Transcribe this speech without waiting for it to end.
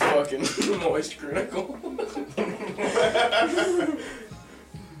fucking moist critical.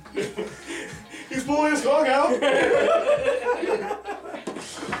 He's pulling his cock out. Does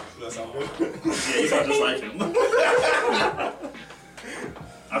that sound good? Yeah, you sound just like him.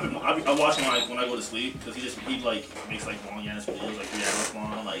 I watch him like when I go to sleep because he like makes like long ass videos, like 3 hours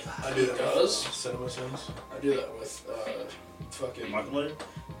long. I'm like, I do that. Does? Cinema Sins. I do that with fucking Michael.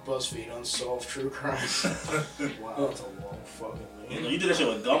 BuzzFeed Unsolved True Crime. Wow, that's a long fucking You name. know, you did that shit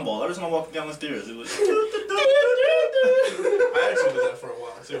with Gumball. Every time I walked down the stairs, it was. I actually did that for a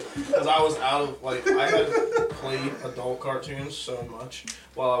while too, because I was out of I had played adult cartoons so much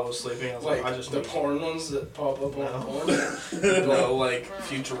while I was sleeping. I was like, I just the porn ones that pop up on porn. no, like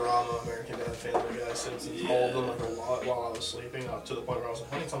Futurama, American Dad, Family Guy, Simpsons, all of them like a lot while I was sleeping, up to the point where I was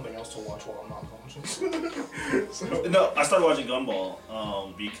like, I need something else to watch while I'm not conscious. So No, I started watching Gumball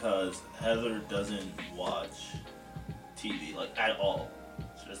because Heather doesn't watch TV like at all.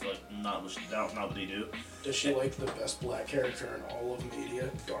 It's just like not what they do. Does she like the best black character in all of media,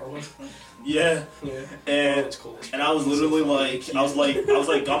 Darwin? Yeah, Yeah. and That's cool. and I was literally like, I was like,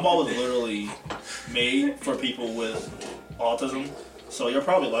 Gumball was literally made for people with autism, so you'll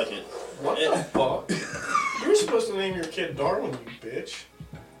probably like it. what the fuck? You were supposed to name your kid Darwin, you bitch.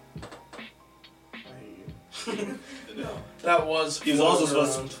 I hate you. That was. He was also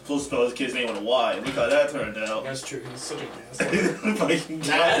floating supposed to spell his kid's name with a Y. Look how that turned out. That's true. He's such a gaslight. Fucking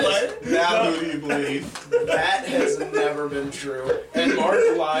That gaslight. Now who do you believe? around. That has never been true. And Mark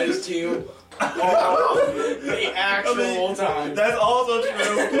lies to you all the actual time. That's also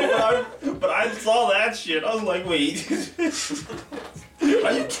true. But I saw that shit. I was like, wait.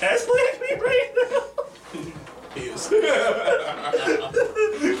 Are you gaslighting me right now? He is.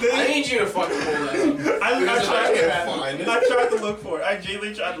 I need you to fucking pull that up. I can't find it. tried to look for it. I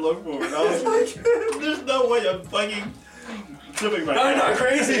genuinely tried to look for it. I was like, there's no way I'm fucking tripping right I'm now. not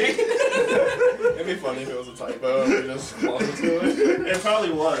crazy. It'd be funny if it was a typo and we just lost it to it. It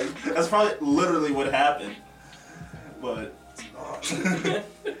probably was. That's probably literally what happened. But A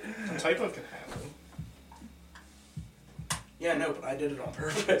typo can happen. Yeah, no, but I did it on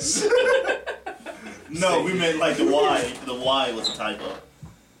purpose. no, we meant like the Y. The Y was a typo.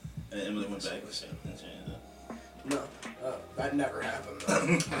 And Emily went back and changed it. No, that never happened.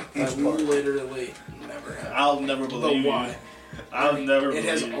 That literally never happened. I'll never believe The Y. you. I'll never It believe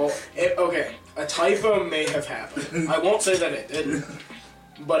has you. all. Okay, a typo may have happened. I won't say that it didn't.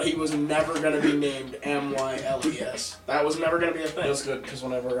 But he was never going to be named Myles. That was never going to be a It thing. was good because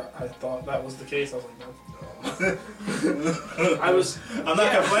whenever I thought that was the case, I was like, no. I was. I'm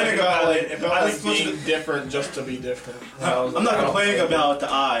not complaining about it. It felt I like just being being different just to be different. I'm not complaining about the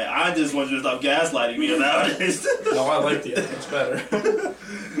I. I just want you to stop gaslighting me about it. No, I like the It's better.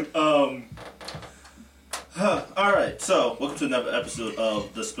 Alright, so welcome to another episode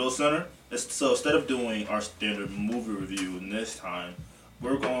of The Spill Center. So instead of doing our standard movie review this time,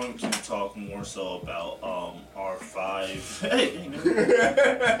 we're going to talk more so about our 5. Hey, man.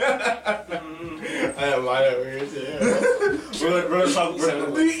 I have mine over here too. We're going to talk.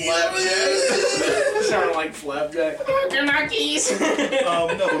 Sounded like Flapjack. No,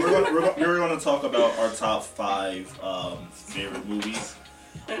 but we're going to talk about our top 5 favorite movies.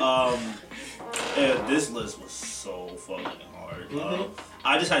 And this list was so fucking hard.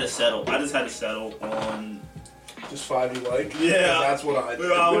 I just had to settle on. Just 5 you like? Yeah. That's what I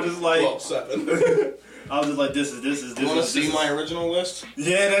did. I was just like, well, 7. I was just like, this is. You want to see my original list?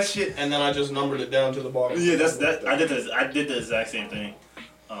 Yeah, that shit. And then I just numbered it down to the bottom. Yeah, that's that. I did the exact same thing.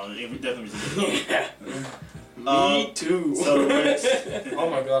 It definitely. Me too. So Oh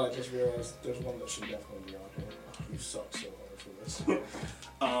my god, I just realized there's one that should definitely be on here. You suck so hard for this.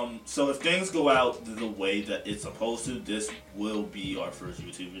 so if things go out the way that it's supposed to, this will be our first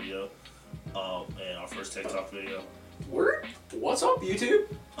YouTube video, and our first TikTok video. What's up, YouTube?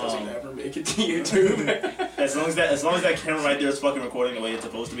 Doesn't ever make it to YouTube. As long as that camera right there is fucking recording the way it's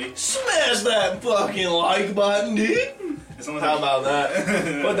supposed to be. Smash that fucking like button, dude! As long as How about that?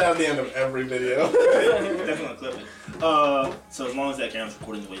 Put that at the end of every video. definitely clip it. So as long as that camera's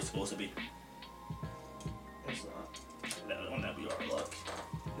recording the way it's supposed to be, It's not. on that we are luck.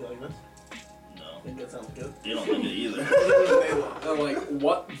 You like this? No, Think that sounds good? they don't like it either. They're like,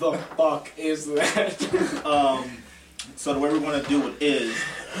 what the fuck is that? So the way we're gonna do it is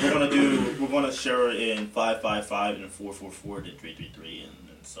we're gonna share it in 555 and then 444, then 333, and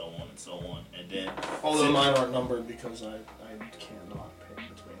so on and so on, and then Although mine aren't numbered because I cannot pick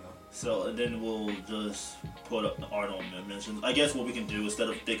between them. so and then we'll just put up the Arnold mentions. I guess what we can do instead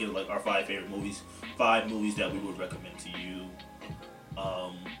of thinking like our 5 favorite movies, 5 movies that we would recommend to you,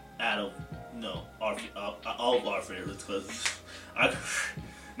 out of all of our favorites, because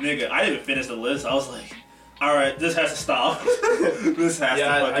Nigga, I didn't even finish the list. I was like, alright, this has to stop. This has to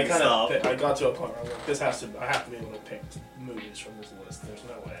fucking stop. I got to a point where I was like, I have to be able to pick movies from this list. There's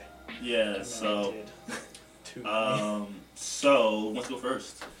no way. Yeah, so. Too many. So, let's go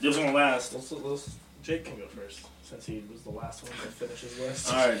first. This one last. Jake can go first, since he was the last one to finish his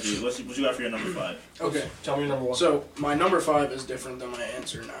list. Alright, dude, what you got for your number 5? Okay. Tell me your number 1. So, my number 5 is different than my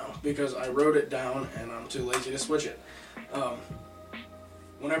answer now, because I wrote it down and I'm too lazy to switch it.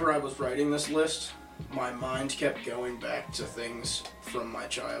 Whenever I was writing this list, my mind kept going back to things from my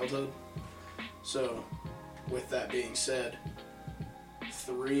childhood. So, with that being said,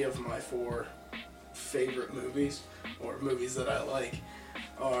 3 of my 4 favorite movies, or movies that I like,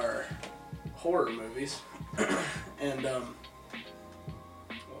 are horror movies. And, well,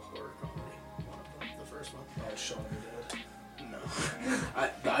 horror comedy. One of them, the first one. Oh, Shaun of the Dead. No.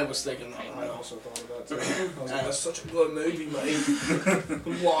 I was thinking that one. I also thought of that too. I was like, that's such a good movie, mate.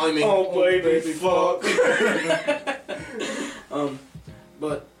 Blimey. Oh, baby, fuck.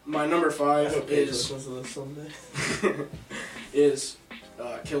 But my number 5 is is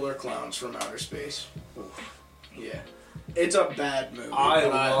Killer Clowns from Outer Space. Oof. Yeah. It's a bad movie. I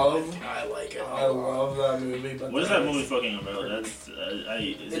like it. I love that movie. But what is that movie fucking about?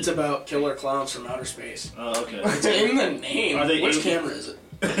 It's about killer clowns from outer space. Oh, okay. It's in the name. Which camera is it?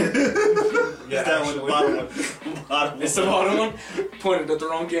 Yeah, that one, the bottom one. It's the bottom one? Pointed at the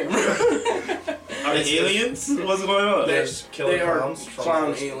wrong camera. Are they aliens? What's going on? There's killer clowns.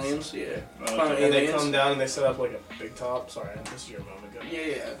 Clown aliens, yeah. Okay. Clown And aliens. they come down and they set up like a big top. Sorry, this is your moment. Go.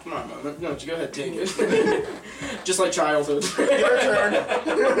 Yeah, come on, moment. No, you go ahead, take it. Just like childhood. Your turn.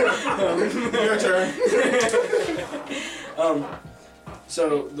 Your turn.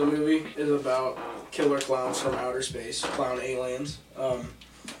 So the movie is about killer clowns from outer space, clown aliens,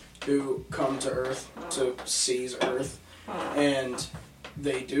 who come to Earth to seize Earth, and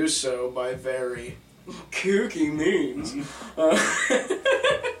they do so by very kooky means.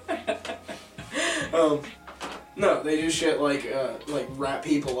 No, they do shit like wrap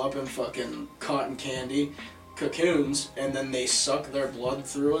people up in fucking cotton candy cocoons, and then they suck their blood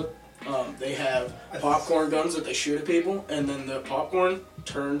through it. They have popcorn guns that they shoot at people, and then the popcorn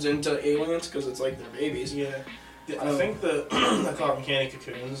turns into aliens because it's like their babies. Yeah. I think the cotton candy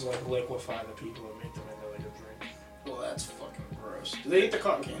cocoons like liquefy the people and make them into like a drink. Well, that's fucking gross. Do they eat the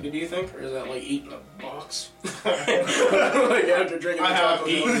cotton candy, do you think? Or is that like eating a box? Like after drinking I have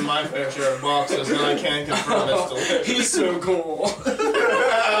eaten my fair share of boxes and I can confirm it's delicious. He's so cool.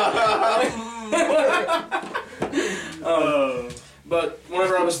 But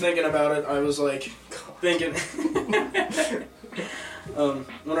whenever I was thinking about it, I was like thinking.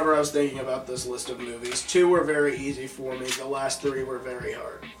 Whenever I was thinking about this list of movies, 2 were very easy for me. The last 3 were very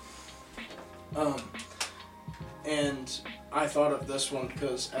hard. And I thought of this one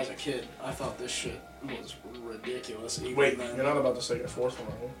because as a kid, I thought this shit was ridiculous. Wait, then. you're not about to say your 4th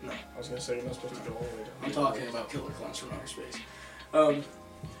one, are you? No. I was gonna say you're not supposed to go all the way down. I'm talking about Killer Clowns from Outer Space.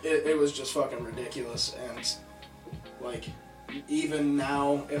 It was just fucking ridiculous, and like even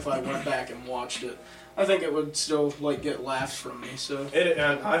now, if I went back and watched it, I think it would still like get laughs from me. So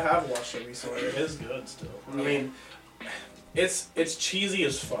And I have watched it recently. It is good still. I mean, it's cheesy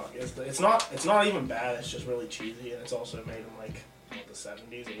as fuck. It's not even bad. It's just really cheesy, and it's also made in like the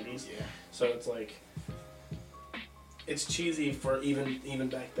 70s, 80s. Yeah. So it's like it's cheesy for even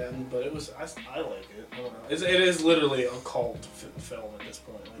back then, but it was I like it. I don't know. It is literally a cult film at this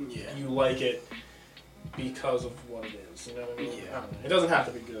point. Like, Yeah. You like it because of what it is. You know what I mean? Yeah. I don't know. It doesn't have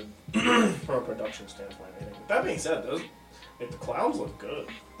to be good from a production standpoint. Or anything. That being said, the clowns look good.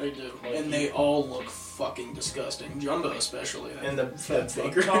 They do, Like, and they all look fucking disgusting. Jumbo especially. And the big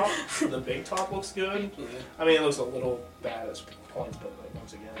top, the big top looks good. Yeah. I mean, it looks a little bad at points, but like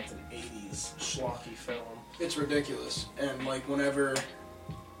once again, it's an '80s schlocky film. It's ridiculous, and like whenever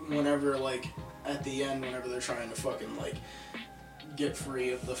like at the end, whenever they're trying to fucking like get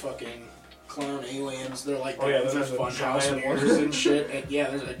free of the fucking clown aliens, they're like there's a fun house giant mirrors one. and shit. And yeah,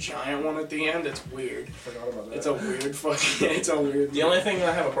 there's a giant one at the end. It's weird. Forgot about that. It's a weird fucking. It's a weird. The only thing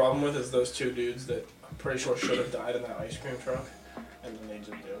I have a problem with is those 2 dudes that I'm pretty sure should have died in that ice cream truck, and then they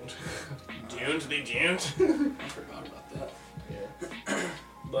just doomed. They doomed. I forgot about that. Yeah.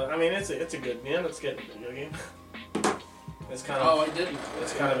 But I mean, it's a good. Yeah, let's get a video game. It's kind of. Oh, I didn't.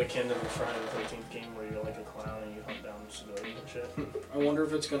 It's kind of akin to the Friday the 13th game where you're like a clown and you hunt down civilians and shit. I wonder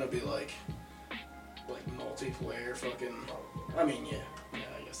if it's gonna be like multiplayer fucking. I mean, yeah,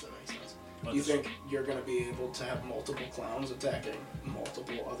 I guess that makes sense. You think you're gonna be able to have multiple clowns attacking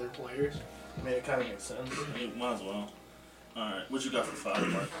multiple other players? I mean, it kind of makes sense. You might as well. Alright, what you got for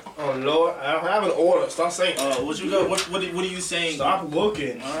 5, Mark? Oh Lord, I don't have an order. Stop saying. What you got? What are you saying? Stop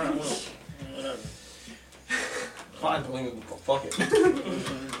looking. Alright, whatever. Fine, don't even fuck it.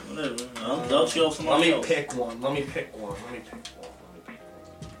 Whatever. I'll chill with somebody else. Let me pick one.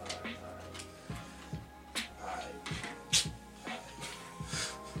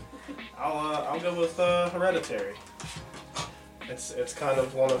 I'll go with Hereditary. It's kind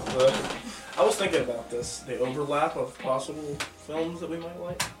of one of the. I was thinking about this, the overlap of possible films that we might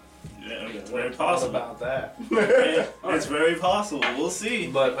like. Yeah, it's very possible. About that. Yeah, it's very possible. We'll see.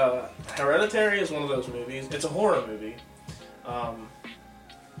 But Hereditary is one of those movies. It's a horror movie.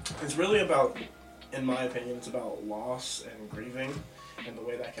 It's really about, in my opinion, it's about loss and grieving and the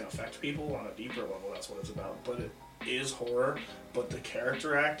way that can affect people on a deeper level. That's what it's about. But it is horror, but the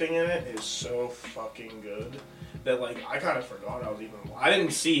character acting in it is so fucking good that, like, I kind of forgot I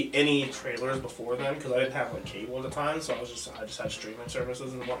didn't see any trailers before then because I didn't have, like, cable at the time, so I just had streaming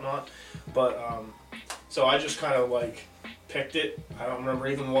services and whatnot. But so I just kind of, like, picked it. I don't remember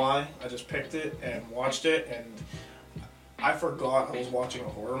even why. I just picked it and watched it, and I forgot I was watching a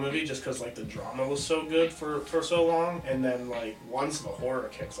horror movie just because, like, the drama was so good for so long, and then, like, once the horror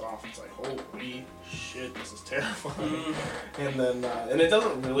kicks off, it's like, holy shit, this is terrifying. And then and it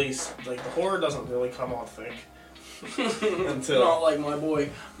doesn't really, like, the horror doesn't really come on thick until not like my boy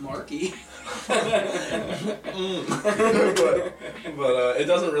Marky. but it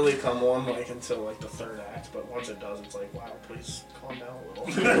doesn't really come on, like, until, like, the third act. But once it does, it's like, wow, please calm down a little.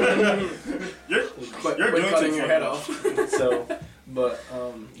 You're doing cutting your head off. So, but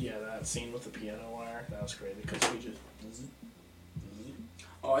yeah, that scene with the piano wire, that was crazy because we just.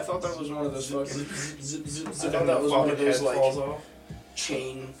 Oh, I thought that was one of those fucking. I thought that was one of those, like, falls off.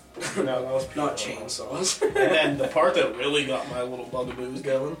 Chain. No, that was not chainsaws. And then the part that really got my little bugaboos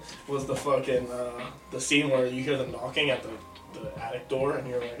going was the fucking the scene where you hear them knocking at the attic door, and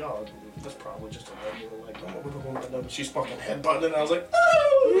you're like, oh, that's probably just a regular, like, oh, she's fucking headbutting, and I was like,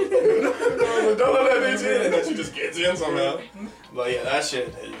 oh, don't let that bitch in, and then she just gets in somehow. But yeah, that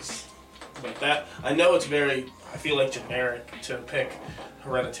shit is. But that, I know it's very, I feel like, generic to pick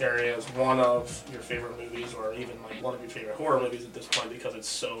Hereditary as one of your favorite movies, or even, like, one of your favorite horror movies at this point, because it's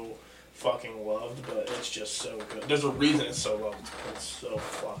so fucking loved, but it's just so good. There's a reason it's so loved, because it's so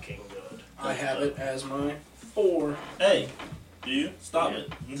fucking good. I have it as my 4. Hey, do you? Stop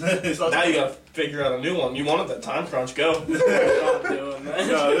it. Now you gotta figure out a new one. You wanted that time crunch, go. I'm not doing that.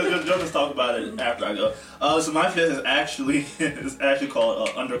 No, just talk about it after I go. So my 5th is actually called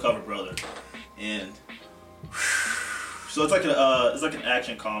Undercover Brother, and so it's like an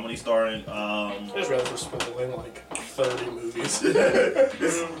action comedy starring. I just read for spoiling like 30 movies.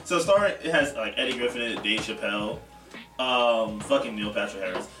 So it has like Eddie Griffin in it, Dave Chappelle, fucking Neil Patrick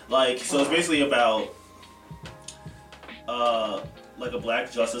Harris. Like, so it's basically about like a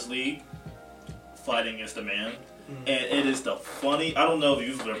black Justice League fighting against a man. And it is the funny. I don't know if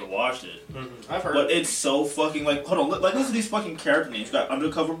you've ever watched it. I've heard. But it's so fucking, like, hold on, like, listen to these fucking character names. You got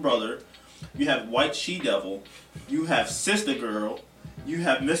Undercover Brother, you have White She-Devil, you have Sister Girl, you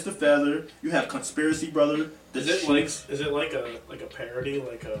have Mr. Feather, you have Conspiracy Brother. Is it like a parody,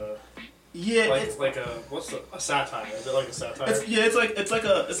 like a? Yeah, like a satire? Is it like a satire? It's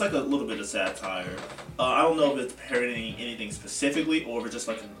like a little bit of satire. I don't know if it's parodying anything specifically or if it's just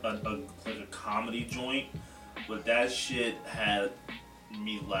like a comedy joint. But that shit had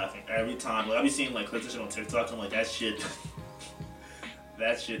me laughing every time. Like, I be seeing like clips of shit on TikTok, and I'm like, that shit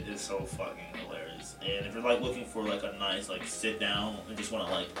is so fucking hilarious. And if you're like looking for like a nice like sit down and just want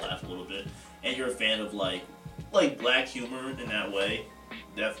to like laugh a little bit, and you're a fan of like black humor in that way,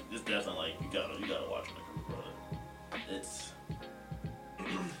 it's definitely like you gotta watch Undercover Brother. It's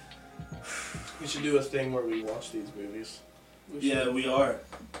we should do a thing where we watch these movies. We are.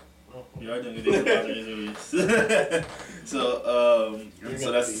 We are doing a thing about these movies. So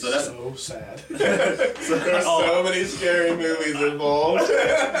that's so sad. There's so many scary movies involved.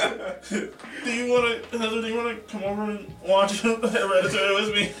 Do you want to come over and watch Hereditary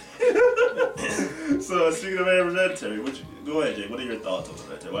with me? So speaking of Hereditary, go ahead, Jay. What are your thoughts on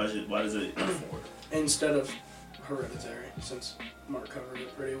Hereditary? Why does it go forward? Instead of Hereditary, since Mark covered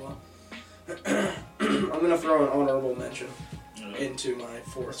it pretty well, I'm gonna throw an honorable mention into my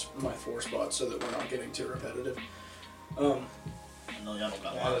four spot so that we're not getting too repetitive. No, y'all don't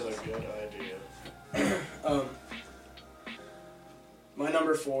got that is a good idea. My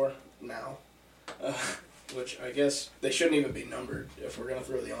number 4 now, which I guess they shouldn't even be numbered if we're gonna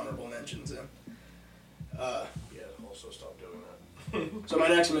throw the honorable mentions in. Also stop doing that. So my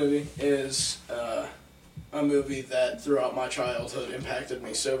next movie is a movie that throughout my childhood impacted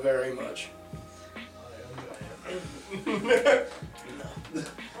me so very much.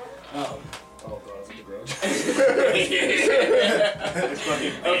 Oh god, is it The Grudge?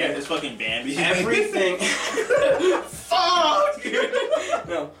 It's fucking Bambi. Everything. Fuck.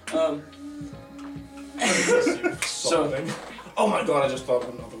 No. So. Oh my god, I just thought of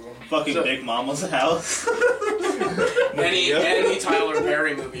another one. Fucking So- Big Mama's house. Any Tyler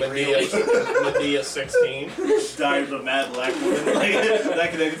Perry movie, really. Medea 16. Diaries of a Mad Black Woman. Like,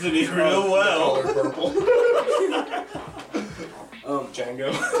 that connected to me real well. Color purple.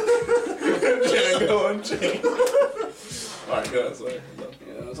 Django. Django Unchained. Alright, go ahead, sorry. I'm done.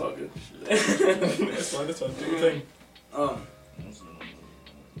 Yeah, it's all good. It's fine, do your thing.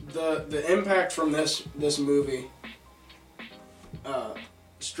 The impact from this movie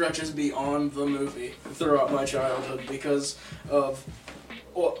stretches beyond the movie throughout my childhood because of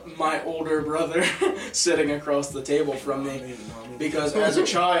my older brother sitting across the table from me. Because as a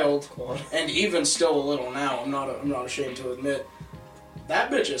child, and even still a little now, I'm not ashamed to admit, that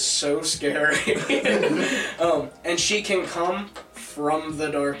bitch is so scary. And she can come from the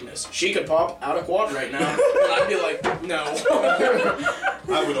darkness. She could pop out of quad right now, and I'd be like, no.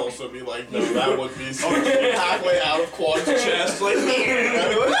 I would also be like, no, that would be halfway out of Quad's chest, like,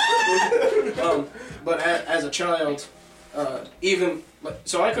 But as a child,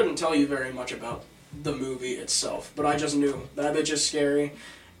 so I couldn't tell you very much about the movie itself, but I just knew that bitch is scary,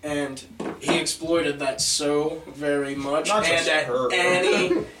 and he exploited that so very much. Not just and her.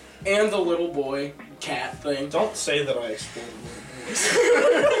 Annie and the little boy cat thing. Don't say that I exploded.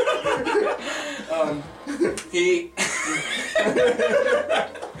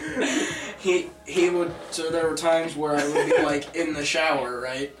 He would, so there were times where I would be like in the shower,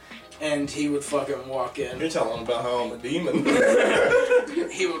 right? And he would fucking walk in. You're telling about how I'm a demon.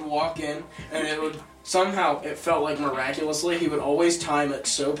 He would walk in, and it felt like miraculously, he would always time it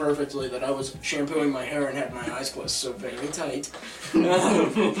so perfectly that I was shampooing my hair and had my eyes closed so very tight. And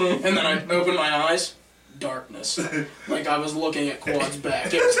then I'd open my eyes, darkness. Like I was looking at Quad's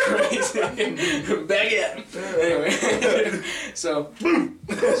back. It was crazy. Back in. Anyway, so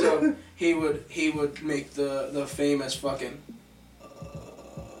he would make the famous fucking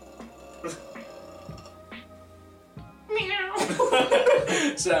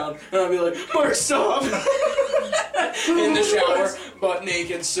sound, and I'd be like, Mark, stop! In the shower, butt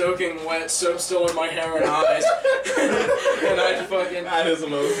naked, soaking wet, soap still in my hair and eyes. And I'd fucking... That is the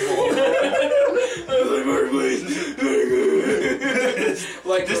most I was like, Mark, please!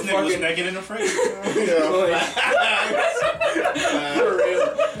 Like This the nigga was fucking... naked and afraid. For real.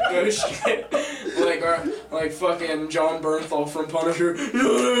 No shit. Like fucking John Bernthal from Punisher.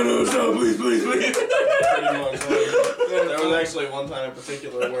 No, stop, please. Pretty much. There was actually one time in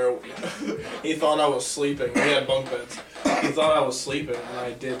particular where he thought I was sleeping. We had bunk beds. He thought I was sleeping, and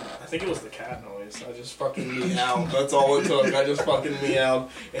I think it was the cat noise. I just fucking meowed. That's all it took. I just fucking meowed.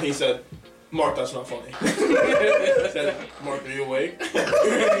 And he said, Mark, that's not funny. I said, Mark, are you awake? And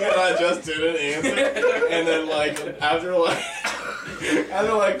I just didn't answer. And then, after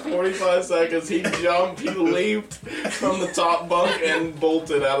 45 seconds, he jumped, he leaped from the top bunk and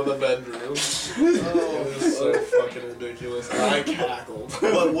bolted out of the bedroom. Oh, it was so fucking ridiculous. I cackled.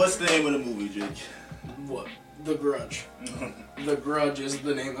 What's the name of the movie, Jake? What? The Grudge. The Grudge is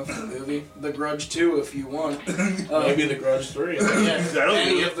the name of the movie. The Grudge 2 if you want. Maybe The Grudge 3. Yeah,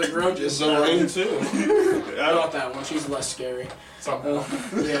 any of the Grudges. The Ring 2. I want that one. She's less scary.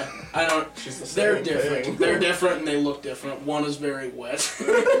 Yeah, I don't. She's the They're same different. thing. They're different and they look different. One is very wet.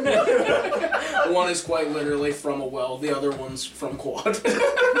 One is quite literally from a well. The other one's from quad.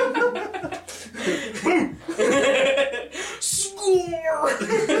 Score!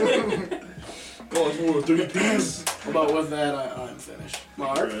 Going for a 3-piece. But with that, I'm finished.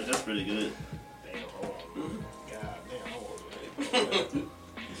 Mark? Alright, that's pretty good. Damn, hold on. God damn, I wasn't ready.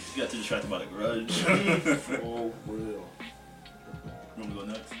 You got too distracted by The Grudge. For real. You want to go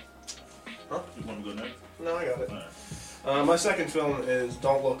next? Huh? You want to go next? No, I got it. Alright. My second film is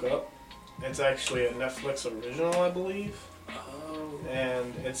Don't Look Up. It's actually a Netflix original, I believe. Oh.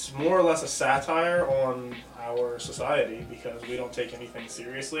 And it's more or less a satire on our society because we don't take anything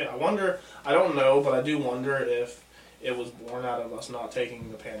seriously. I don't know, but I do wonder if it was born out of us not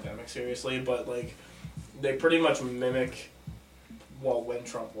taking the pandemic seriously, but they pretty much mimic, when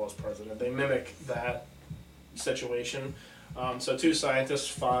Trump was president, they mimic that situation. So two scientists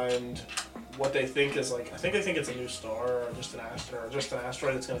find what they think is I think they think it's a new star or just an asteroid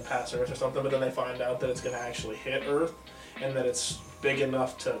that's going to pass Earth or something, but then they find out that it's going to actually hit Earth and that it's big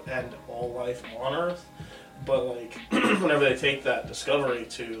enough to end all life on Earth. But like, whenever they take that discovery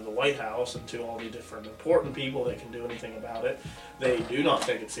to the White House and to all the different important people that can do anything about it, they do not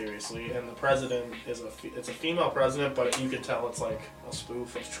take it seriously. And the president is it's a female president, but you can tell it's like a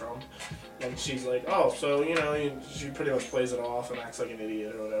spoof of Trump. And she's like, oh, so she pretty much plays it off and acts like an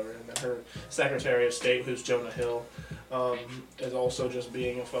idiot or whatever. And then her Secretary of State, who's Jonah Hill, is also just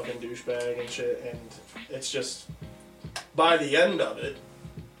being a fucking douchebag and shit. And it's just, by the end of it,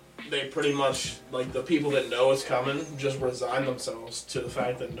 they pretty much, like, the people that know it's coming just resign themselves to the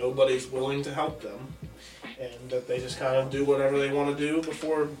fact that nobody's willing to help them, and that they just kind of do whatever they want to do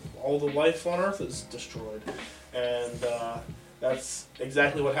before all the life on Earth is destroyed. And that's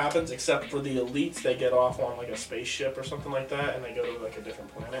exactly what happens, except for the elites. They get off on like a spaceship or something like that, and they go to like a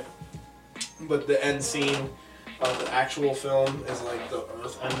different planet. But the end scene of the actual film is like the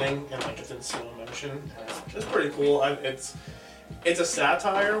Earth ending, and like it's in slow motion, and it's pretty cool. It's a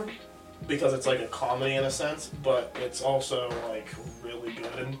satire because it's like a comedy in a sense, but it's also like really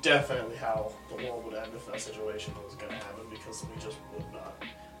good, and definitely how the world would end if that situation was going to happen, because we just would not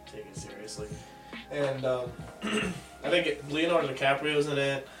take it seriously. And I think Leonardo DiCaprio's in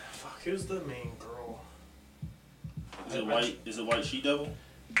it. Fuck, who's the main girl? Is it White She-Devil?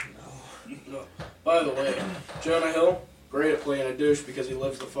 No. By the way, Jonah Hill, great at playing a douche because he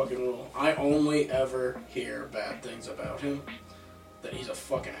lives the fucking rule. I only ever hear bad things about him. That he's a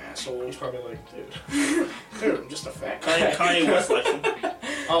fucking asshole. He's probably like, dude, I'm just a fat guy. Kanye West likes him.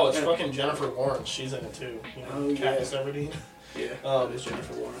 Oh, it's fucking Jennifer Lawrence. She's in it too. Katniss Everdeen. Yeah, it's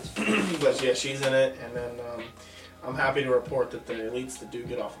Jennifer Lawrence. But yeah, she's in it, and then I'm happy to report that the elites that do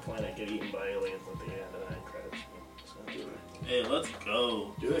get off the planet get eaten by aliens at the end of the end credits. So, hey, let's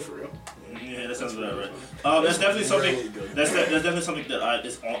go. Do they for real? Yeah, that sounds about right. That's definitely something. Really that's definitely something that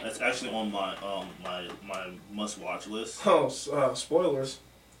that's actually on my my must watch list. Oh, spoilers.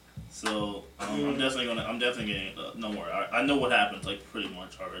 So I'm definitely getting. Don't worry, I know what happens like pretty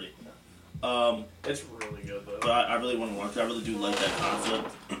much already. It's really good though. But I really want to watch it. I really do like that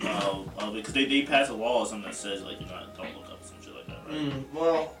concept because they pass a law or something that says like don't look up some shit like that, right?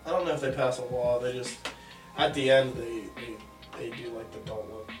 Well, I don't know if they pass a law. They just at the end they do like the don't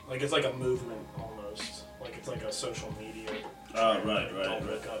look, like it's like a movement almost, like it's like a social media. Right. Don't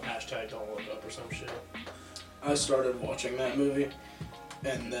look up, hashtag don't look up or some shit. I started watching that movie,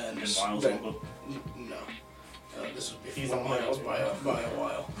 and then Miles no, this was before Miles by a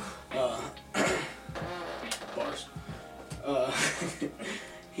while. Bars.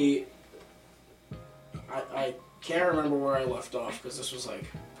 I can't remember where I left off because this was like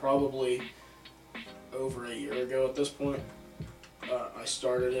probably over a year ago at this point. I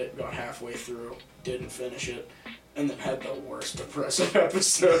started it, got halfway through, didn't finish it, and then had the worst depressive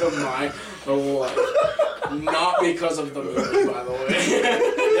episode of my whole life. Not because of the movie, by the way. You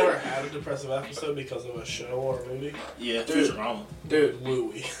ever had a depressive episode because of a show or a movie? Yeah, dude. Futurama. Dude,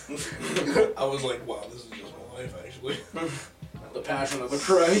 Louie. I was like, wow, this is just my life, actually. The Passion of the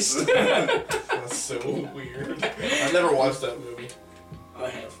Christ. That's so weird. I never watched that movie. I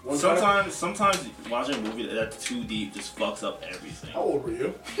have. Sometimes watching a movie that's too deep just fucks up everything. How old were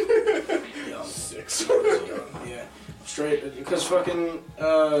you? Young. 6. Yeah. Straight, because fucking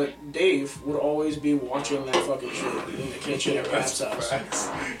Dave would always be watching that fucking shit in the kitchen at Pat's house.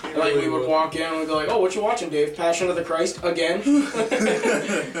 Like, we would walk in and we'd be like, oh, what you watching, Dave? Passion of the Christ again?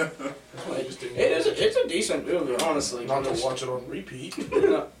 It's a decent movie, honestly. Not to watch it on repeat.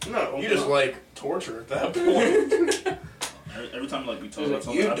 No. You just like torture at that point. Every time like we talk about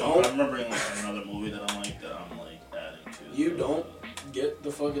something, I'm remembering like another movie that I'm like adding to. You don't get the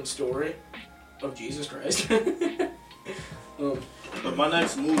fucking story of Jesus Christ. But my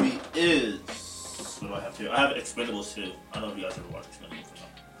next movie is, what do I have here? I have Expendables 2. I don't know if you guys ever watched Expendables or not.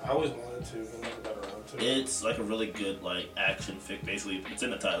 I always wanted to, but never got around to it. It's like a really good like action fic. Basically, it's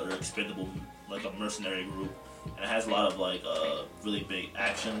in the title. They're expendable, like a mercenary group, and it has a lot of like really big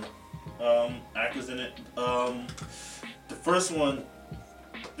action actors in it. The first one,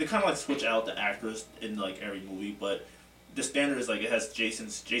 they kind of like switch out the actors in like every movie, but the standard is like it has Jason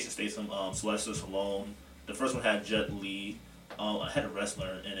Statham, Sylvester Stallone. The first one had Jet Li. I had a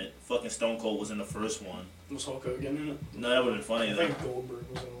wrestler in it. Fucking Stone Cold was in the first one. Was Hulk Hogan in it? No, that would have been funny. I think Goldberg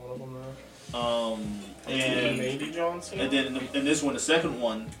was in one of them though. And maybe John Cena. And then in this one, the second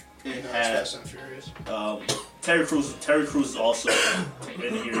one, it had Fast and Furious. Terry Crews. Terry Crews is also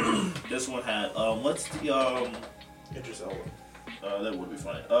in here. This one had what's the Idris Elba. That would be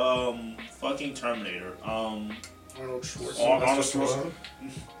funny. Fucking Terminator. Arnold Schwarzenegger. Arnold Schwarzenegger.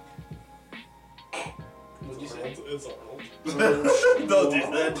 What'd you say? It's Arnold. No,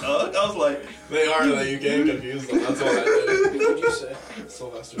 dude, that Doug. I was like, they are that you can't confuse them. That's all I did. What'd you say?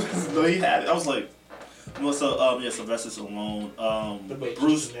 Sylvester. no, he had it. I was like, Well, so Sylvester Stallone, They're both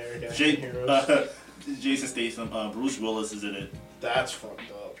Bruce, generic action heroes. Jason Statham, Bruce Willis is in it. That's fucked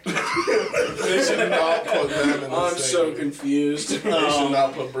up. They should not put them in the I'm same so movie. confused. They should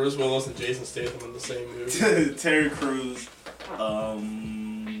not put Bruce Willis and Jason Statham in the same movie. Terry Crews,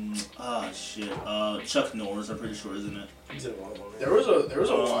 Chuck Norris, I'm pretty sure, isn't it? He's in a lot of them. There was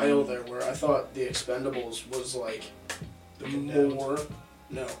a while there where I thought The Expendables was like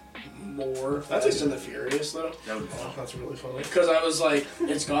more That's Fast and the Furious though. That would be Oh, fun. that's really funny. Because I was like,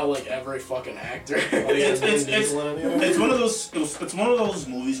 it's got like every fucking actor. It's one of those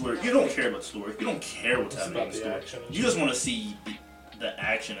movies where you don't care about the story. You don't care what's It's happening in about the the story. action. You just want to see the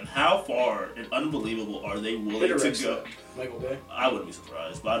action and how far and unbelievable are they willing Who to directs go. that? Michael Bay. I wouldn't be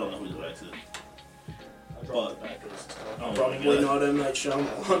surprised, but I don't know who directs it. I dropped the backers. Oh my Probably God. not M. Night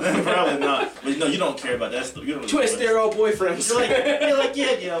Shyamalan. Probably not. But no, you don't care about that stuff. You don't really Twist care their old boyfriends. You're like,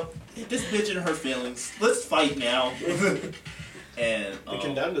 yeah, this bitch and her feelings. Let's fight now. And The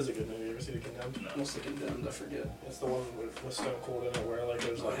Condemned is a good movie. You ever see The Condemned? no. What's the Condemned? I forget. It's the one with Stone Cold in it where like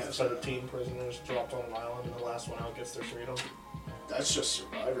there's like I have 13 prisoners dropped on an island and the last one out gets their freedom. That's just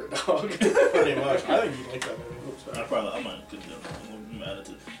Survivor, dog. Pretty much. I think you'd like that movie. I might could do it. I'm mad at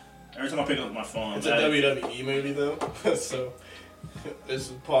it. Every time I pick up my phone, It's a WWE movie though, so it's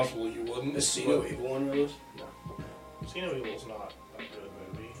possible you wouldn't. Is See No Evil on your list? See No Evil's not a good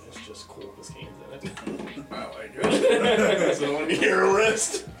movie. It's just cool because Kane's in it. I like it. So on your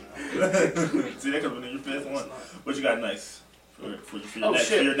list. See, that could have been your fifth one. What you got next for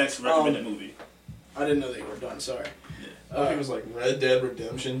your next recommended movie? I didn't know that you were done. Sorry. I think it was like Red Dead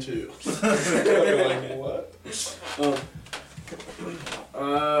Redemption 2. You're like, what?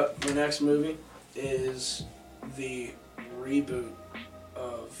 My next movie is the reboot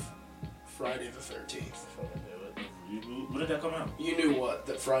of Friday the 13th. Reboot? When did that come out? You knew what?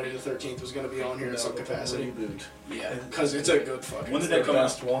 That Friday the 13th was going to be on here in some capacity? Reboot. Yeah, because it's a good fucking When did film. that come out?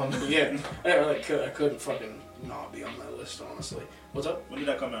 Best one. Yeah, I couldn't fucking not be on my list, honestly. What's up? When did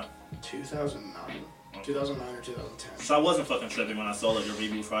that come out? 2009? 2009 or 2010. So I wasn't fucking tripping when I saw like a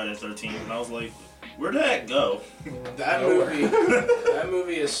reboot Friday the 13th, and I was like, where did that go? That Nowhere.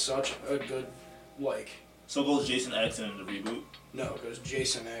 movie is such a good, like, So it goes Jason X in the reboot. no, it goes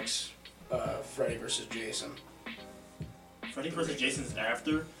Jason X, Freddy versus Jason. Freddy vs. Jason's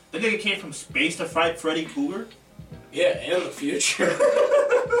after? The nigga came from space to fight Freddy Krueger? Yeah, and the future.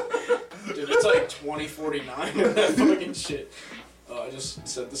 Dude, it's like 2049 and that fucking shit. Oh, I just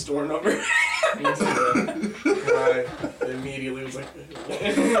said the store number. I immediately was like,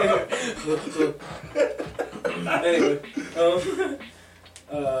 Anyway,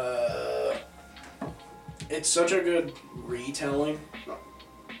 it's such a good retelling.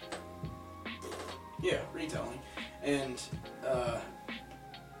 Yeah, retelling. And,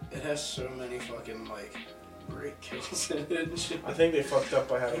 it has so many fucking, like, great kills in it and shit. I think they fucked up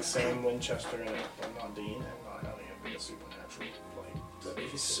by having Sam Winchester in it, but not Dean, and not having it be a supernatural.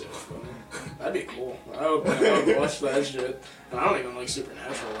 That'd be so funny. That'd be cool. I would watch that shit. And I don't even like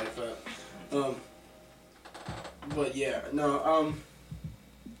Supernatural like that. But yeah, no,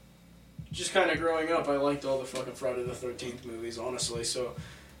 just kind of growing up, I liked all the fucking Friday the 13th movies, honestly, so...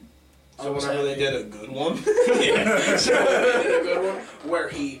 so whenever they did a good one, Yeah. So they did a good one where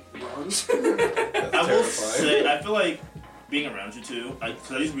he runs. I will terrifying. say, I feel like being around you two,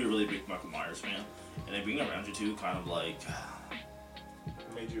 because I used to be a really big Michael Myers fan, and then being around you two kind of like,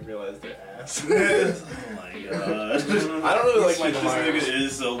 made you realize their ass. oh my god. I don't really like Michael Myers. This nigga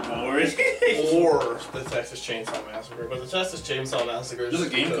is so boring. Or the Texas Chainsaw Massacre, but the Texas Chainsaw Massacre is There's a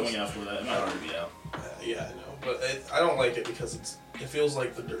game because- coming out for that. It might already be out. Yeah, I know, but I don't like it because it feels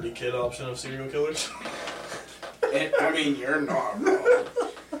like the dirty kid option of serial killers. And, I mean, you're not wrong.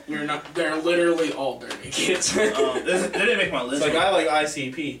 You're not. They're literally all dirty kids. They didn't make my It's list. like I like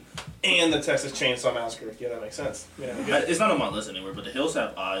ICP and the Texas Chainsaw Massacre. Yeah, that makes sense. Yeah, It's not on my list anywhere, but The Hills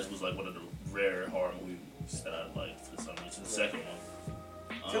Have Eyes was like one of the rare horror movies that I liked for some reason. The second one.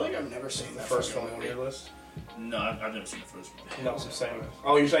 I feel like I've never seen the that first fucking one on movie. your list. No, I've never seen the first one. No, I'm saying.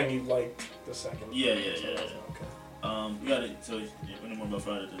 Oh, you're saying you liked the second? Yeah. Okay. You got it. So, any more about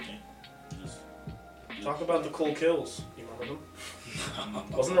Friday the 13th? Just Talk about the cool kills. You remember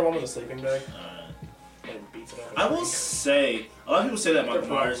them? Wasn't there one with a sleeping bag? Like beats it up. I will say, a lot of people say that Michael They're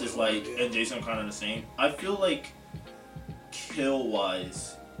Myers is probably, like, yeah. and Jason are kind of the same. I feel like,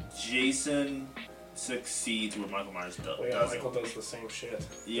 kill-wise, Jason succeeds where Michael Myers Well, yeah, doesn't. Michael does the same shit.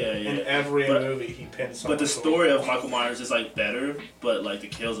 Yeah. In every But- movie, he pins. But the someone story to of Michael Myers is like better, but like the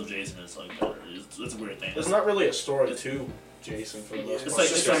kills of Jason is like better. It's a weird thing. There's not really a story to Jason for the most It's part. like,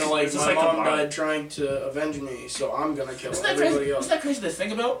 just kind of like, it's my just like mom the vibe. died trying to avenge me, so I'm gonna kill Isn't that everybody crazy? else. Isn't that crazy to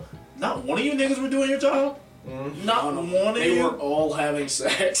think about? Not one of you niggas were doing your job? Not one of They you? were all having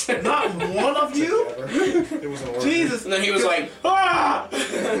sex. Not one of you? It was an orgy. Jesus. And then he was like, Ah!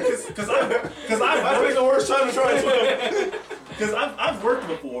 Because I picked the worst time to try and swim. Because I've worked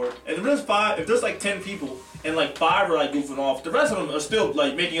before, and if there's like 10 people, and like 5 are like goofing off, the rest of them are still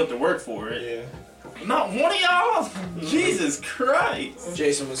like making up the work for it. Yeah. Not one of y'all? Jesus Christ.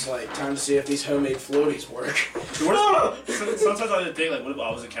 Jason was like, time to see if these homemade floaties work. Sometimes I think, like, what if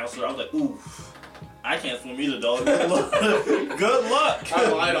I was a counselor? I was like, ooh, I can't swim either, dog. Good luck. Good luck.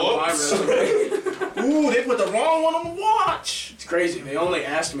 I lied on my resume. Ooh, they put the wrong one on the watch. It's crazy. They only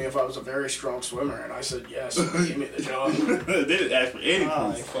asked me if I was a very strong swimmer, and I said yes. And they gave me the job. They didn't ask for any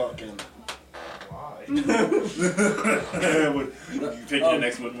I proof. fucking lie. You pick your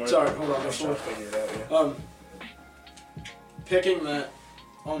next one, Mark. Sorry, hold on. I'm Before, trying to figure it out, picking that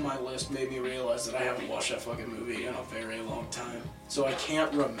on my list made me realize that I haven't watched that fucking movie in a very long time, so I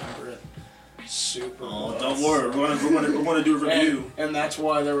can't remember it super Oh, well. don't worry. We're gonna do a review. And that's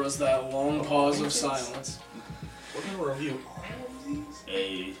why there was that long pause of silence. We're gonna review all of these?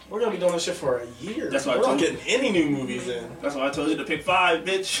 Hey, We're gonna be doing this shit for a year. That's why I We're not told getting any new movies in. that's why I told you to pick 5,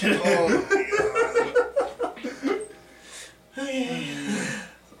 bitch. Oh my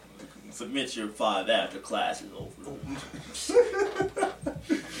god. Submit your 5 after class is over.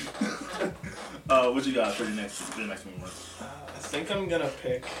 What you got for the next one, Mark? I think I'm gonna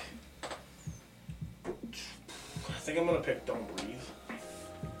pick. Don't Breathe,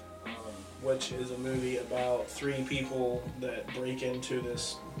 which is a movie about 3 people that break into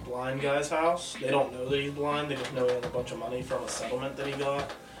this blind guy's house. They don't know that he's blind. They just know he has a bunch of money from a settlement that he got,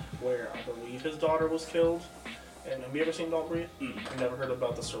 where I believe his daughter was killed. And have you ever seen Don't Breathe? Mm. You've never heard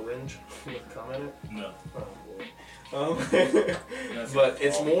about the syringe with cum in it? No. Oh boy. But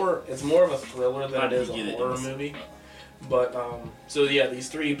it's more of a thriller than it is a horror movie. But so yeah, these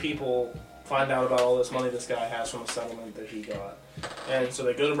 3 people find out about all this money this guy has from a settlement that he got, and so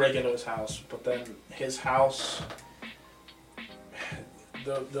they go to break into his house. But then his house,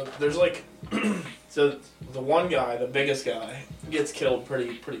 there's like, so the one guy, the biggest guy, gets killed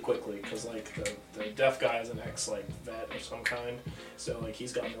pretty quickly because like the deaf guy is an ex like vet of some kind, so like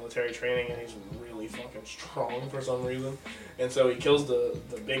he's got military training and he's really fucking strong for some reason, and so he kills the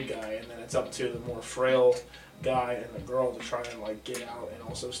big guy, and then it's up to the more frail guy and the girl to try and like get out and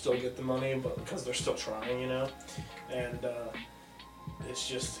also still get the money, but because they're still trying, you know, and it's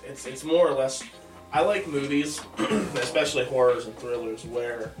just it's more or less. I like movies, especially horrors and thrillers,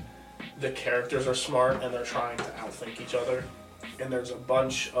 where the characters are smart and they're trying to outthink each other. And there's a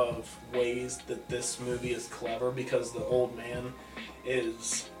bunch of ways that this movie is clever because the old man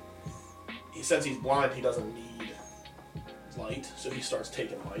since he's blind, he doesn't need light, so he starts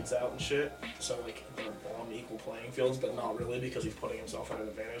taking lights out and shit. So like they're on equal playing fields, but not really because he's putting himself at an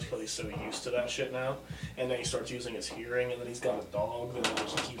advantage because he's so used to that shit now. And then he starts using his hearing, and then he's got a dog that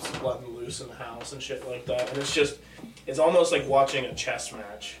just keeps letting loose in the house and shit like that. And it's almost like watching a chess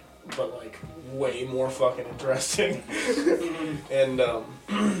match, but like way more fucking interesting. And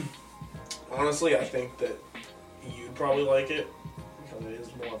honestly, I think that you'd probably like it because it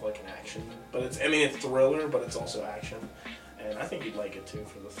is more of like an action, but it's thriller, but it's also action. And I think you'd like it too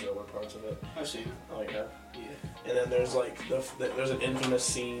for the thriller parts of it. I've seen it. Oh yeah. Yeah. And then there's like there's an infamous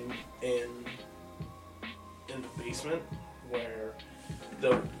scene in the basement where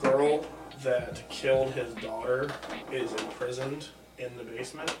the girl that killed his daughter is imprisoned in the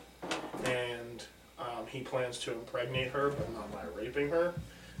basement, and he plans to impregnate her, but not by raping her.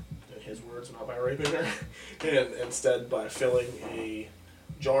 In his words, not by raping her, and instead by filling a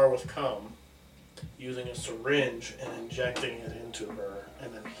jar with cum, using a syringe and injecting it into her,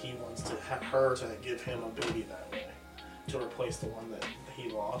 and then he wants to her to give him a baby that way to replace the one that he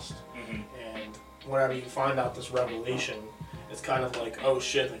lost. Mm-hmm. And whenever you find out this revelation, it's kind of like, oh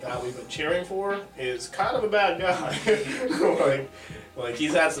shit, the guy we've been cheering for is kind of a bad guy. like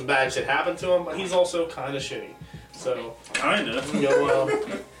he's had some bad shit happen to him, but he's also kind of shitty. So Kinda.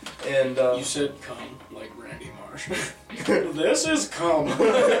 And You said cum like Randy Marsh. This is cum.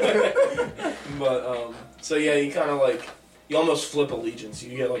 But so yeah, you kind of like you almost flip allegiance.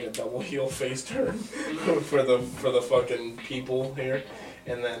 You get like a double heel face turn for the fucking people here,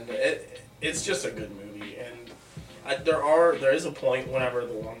 and then it's just a good movie. And there is a point whenever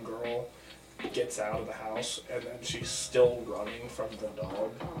the one girl gets out of the house and then she's still running from the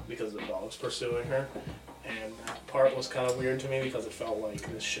dog because the dog's pursuing her. And that part was kind of weird to me because it felt like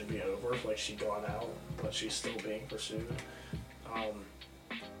this should be over, like she'd gone out, but she's still being pursued.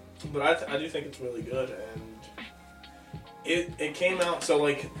 But I do think it's really good, and it came out, so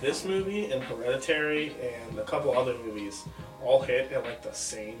like this movie and Hereditary and a couple other movies all hit at like the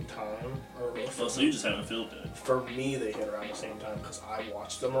same time. Or Oh, so you just haven't feel good. for me, they hit around the same time because I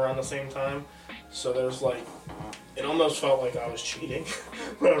watched them around the same time. So there's like, it almost felt like I was cheating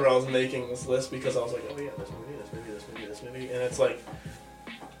whenever I was making this list because I was like, oh yeah, this movie, and it's like,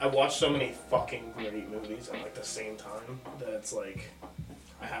 I watched so many fucking great movies at like the same time that it's like,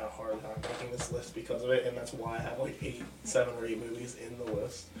 I had a hard time making this list because of it, and that's why I have like 7 or 8 movies in the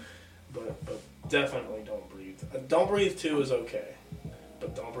list. But definitely Don't Breathe. Don't Breathe 2 is okay,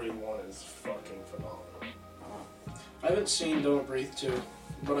 but Don't Breathe 1 is fucking phenomenal. I haven't seen Don't Breathe 2,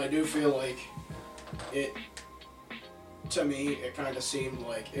 but I do feel like it, to me, it kind of seemed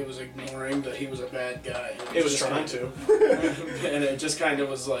like it was ignoring that he was a bad guy. It was just trying kind to. and it just kind of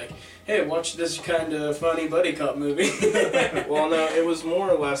was like, hey, watch this kind of funny buddy cop movie. Well, no, it was more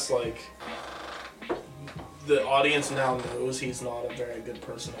or less like the audience now knows he's not a very good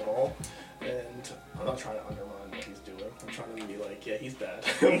person at all, and I'm not trying to undermine what he's doing. I'm trying to be like, yeah, he's bad,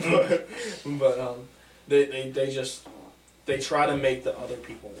 but they try to make the other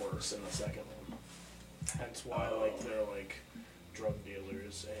people worse in the second one. Hence why like they're like drug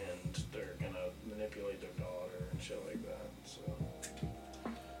dealers and they're gonna manipulate their daughter and shit like that. So.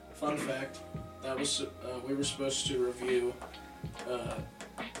 Fun fact, that was we were supposed to review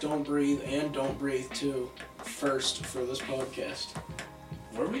Don't Breathe and Don't Breathe 2 first for this podcast.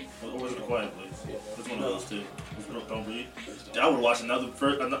 Were we? Or was it A Quiet Place? Yeah. Which one of those two? Don't Breathe? I would watch another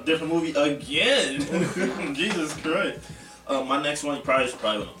different movie again. Jesus Christ. My next one, you probably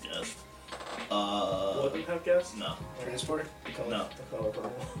wouldn't have guessed. Wouldn't have guessed? No. Transporter? The color, No. The color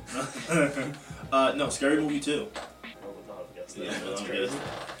purple. No, Scary Movie 2. I would not have guessed that. Yeah, That's would crazy.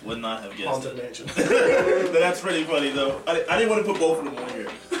 Would not have guessed Haunted it. Mansion. That's pretty funny though. I didn't want to put both of them on here.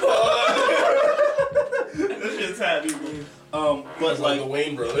 This shit's happy. But Like the like,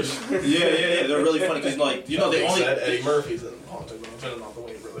 Wayne brothers. yeah, they're really funny because like, you know, they only. said Eddie Murphy's in Haunted Mansion, not the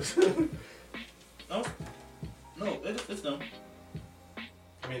Wayne brothers. No, it's them.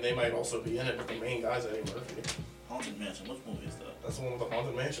 I mean, they might also be in it, but the main guy's Eddie Murphy. Haunted Mansion. Which movie is that? That's the one with the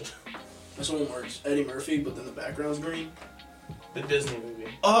Haunted Mansion. This one where it's Eddie Murphy, but then the background's green. The Disney movie.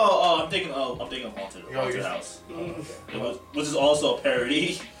 I'm thinking of Haunted you're- House. Oh, okay. It was, which is also a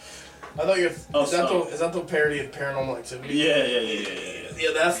parody. I thought you're. Oh, is that the parody of Paranormal Activity? Yeah. Yeah,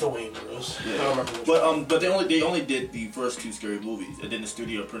 that's the Wayne Bros. Yeah. I don't remember which one. But they only did the first 2 scary movies, and then the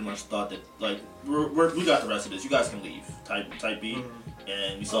studio pretty much thought that like we got the rest of this. You guys can leave. Type B,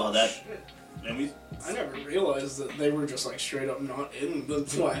 and we saw how that. Shit. And we. I never realized that they were just like straight up not in the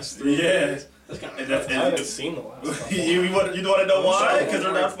last 3 Yeah. movies. That's kind And of that's- I haven't seen the last couple. you want to know why? Because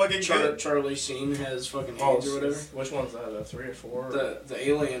they're not fucking good. Charlie Sheen has fucking AIDS Oh, or whatever. which one's that? That's 3 or 4? The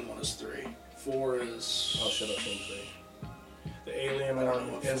Alien one is 3. 4 is. Oh shit, I've seen 3. The Alien I don't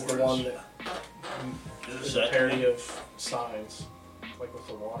know one what is 4 the one is. that Is is it a second? parody of Signs, like with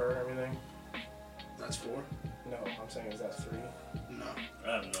the water and everything. That's 4? No, I'm saying is that 3? No.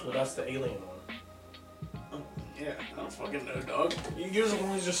 I don't know. Well, that's the Alien one. Oh, yeah, I don't fucking know, dog. You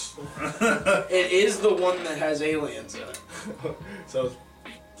usually just It is the one that has aliens in it. so.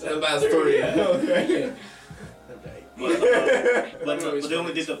 That's 3. Yeah. Okay. But they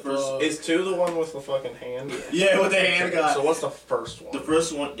only did the first. Is 2 the one with the fucking hand? Yeah, with the hand guy. So what's the first one? The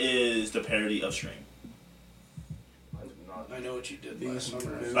first one is the parody of Scream. I did not. I know what you did These last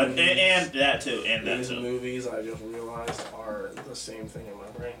summer. movies- And that too. And that These too. movies, I just realized, are the same thing in my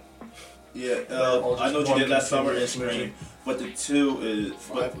brain. Yeah, all I know what just you did last summer in continuous Scream, movie. but the 2 is.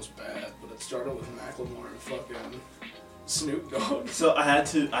 5 was bad, but it started with Macklemore and fucking Snoop Dogg. So I had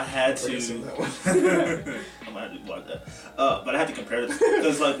to. I've seen that one. I'm gonna have to watch that. But I had to compare it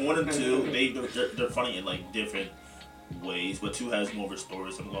because like 1 and 2, they're funny in like different ways, but 2 has more of a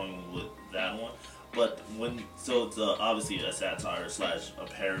story. So I'm going with that one. But it's obviously a satire / a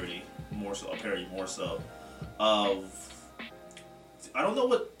parody more so of. I don't know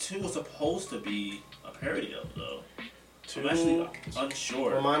what 2 was supposed to be a parody of though. 2. I'm actually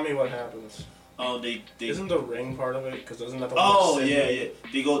unsure. Remind me what happens. They Isn't the ring part of it? Because isn't that the Oh one? yeah.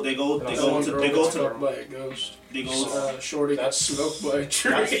 They go That one to girl they go gets to fucked by a ghost. they go. Shorty got smoked by a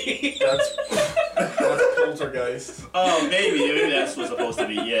tree. That's Poltergeist. Oh, maybe that's what's supposed to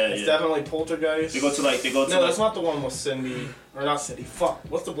be. Yeah, It's yeah. definitely Poltergeist. They go to No, that's not the one with Cindy. Or not Cindy. Fuck.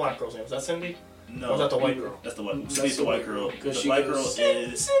 What's the black girl's name? Is that Cindy? no. Or is that the white girl? That's the one. That's Cindy's the white girl. Because The she black goes, girl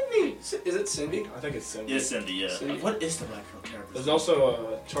is Cindy. Is it Cindy? I think it's Cindy. Cindy. Yeah. Cindy. What is the black girl character? There's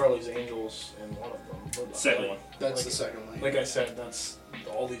also Charlie's Angels in one of them. Second one. That's the second one. Like I said, that's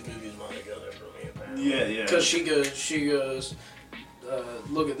all these movies run together for me. Apparently. Yeah. Because she goes,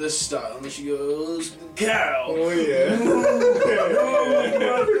 look at this style, and then she goes, cow. Oh yeah.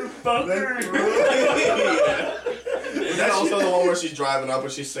 Motherfucker. then also the one where she's driving up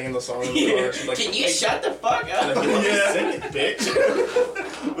and she's singing the song in the car. She's like, Can you shut the fuck up? Yeah. Sing it,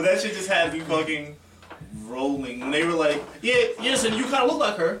 bitch. But that shit just had me fucking rolling. And they were like, yeah, listen, you kind of look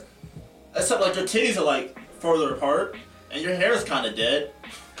like her. Except like your titties are like further apart and your hair is kind of dead.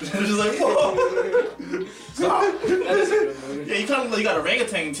 It's just like, whoa. Stop. That is a good movie. Yeah, you kind of like you got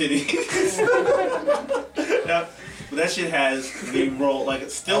orangutan titties. Yeah, but that shit has me roll like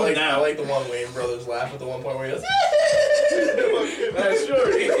it's still I now. like the one Wayne Brothers laugh at the one point where he goes, That's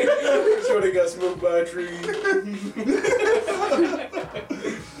Shorty. Shorty got smoked by a tree.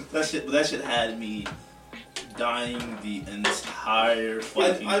 That shit had me dying the entire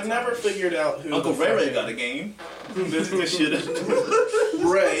fucking I've never figured out who Uncle the Ray Ray fucking- got a game. This shit.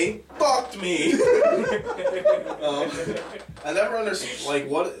 Ray fucked me. I never understood, like,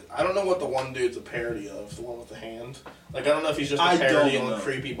 what, I don't know what the one dude's a parody of, the one with the hand. Like, I don't know if he's just a I parody don't on know.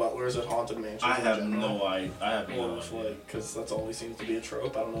 Creepy Butlers at Haunted Mansions I in have general. no idea. I have Or no if, idea. like, because that's always seems to be a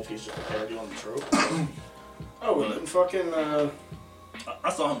trope. I don't know if he's just a parody on the trope. Oh, and fucking I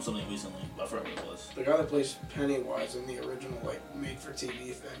saw him something recently. I forgot what it was. the guy that plays Pennywise in the original like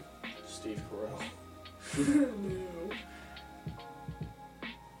made-for-TV thing. Steve Carell.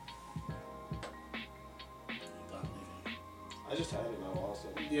 I just had it now also.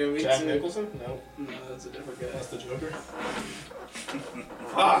 Yeah, me Jack too. Nicholson? No. No, that's a different guy. That's the Joker.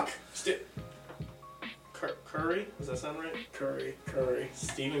 Fuck! Curry? Does that sound right? Curry.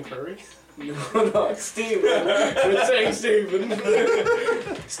 Stephen Curry? No, not Steven. We're saying Steven.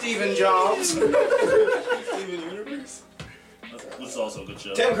 Steven Jobs. Steven Universe? Which is also a good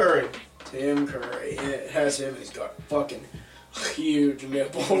show. Tim Curry. Tim Curry. Yeah, it has him. He's got fucking huge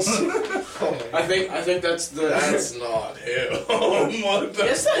nipples. Oh my I think that's the. That's not him. What the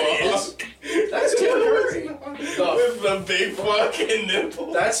Yes, that fuck? is. That's Tim Curry. With the big fucking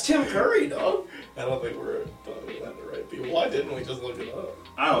nipple. That's Tim Curry, dog. I don't think we're letting the right people. Why didn't we just look it up?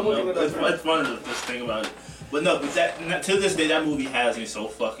 I don't I'm looking know. at that It's now. fun to just think about it. But no, but that to this day, that movie has me so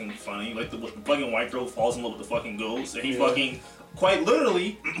fucking funny. Like the fucking white girl falls in love with the fucking ghost, and he Yeah. fucking quite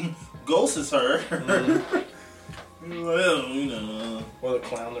literally ghosts her. Well, you know. Or the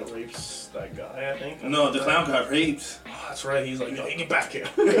clown that rapes that guy, I think. No, the clown got raped. Oh, that's right. He's like, yo, get back here.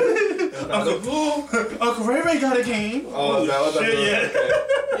 Uncle Ray Ray got a game. Oh, is that what that shit, was?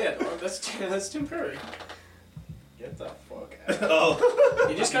 yeah. Yeah, dog. That's Tim Curry. Get the fuck out. Oh.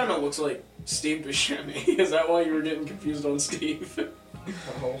 He just kind of looks like Steve Buscemi. Is that why you were getting confused on Steve?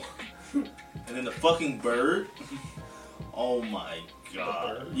 Oh. And then the fucking bird. Oh my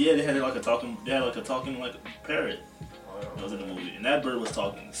god. The bird? Yeah, they had like a talking like parrot. That was in the movie, and that bird was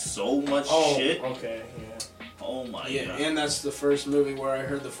talking so much shit. Okay, yeah. Oh my Yeah, god. and that's the first movie where I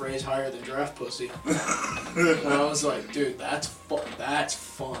heard the phrase "higher than draft pussy," and I was like, "Dude, that's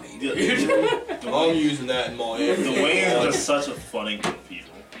funny, dude." I'm using that in my The Wayans are just such a funny group of people.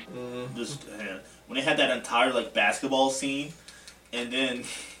 Mm. Just when they had that entire like basketball scene, and then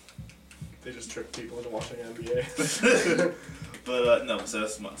They just trick people into watching NBA. but no, so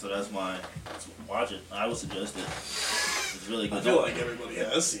that's my watch it. I would suggest it. It's really good. I feel like everybody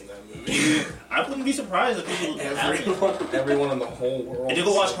has seen that movie. I wouldn't be surprised if people haven't. Everyone in the whole world. And you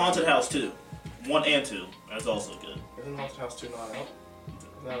go watch Haunted House 2. 1 and 2. That's also good. Isn't Haunted House 2 not out?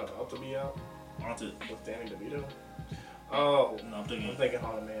 Isn't that about to be out? Haunted. With Danny DeVito? Oh. No, I'm thinking. I'm thinking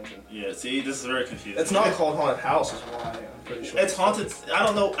Haunted Mansion. Yeah, see, this is very confusing. It's not called Haunted House, is why I'm pretty sure. It's Haunted. I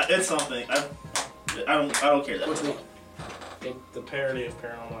don't know. It's something. I don't care that Which much. one? The parody of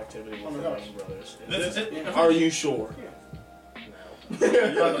Paranormal Activity with the Wayans Brothers. This is it. Yeah. Are you sure? No.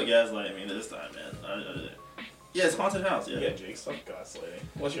 You're not gonna gaslight me this time, man. Yeah, it's Haunted House. Yeah. Yeah, Jake, stop gaslighting.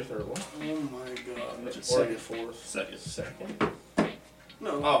 What's your third one? Oh my god! What's Or Second. your fourth? Second. Second?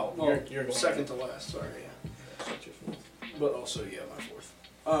 No. Oh, well, you're going second to last. Sorry, yeah. What's your fourth? But also, yeah, my fourth.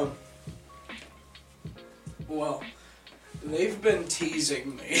 Well, they've been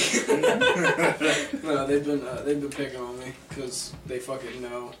teasing me. No, they've been picking on me because they fucking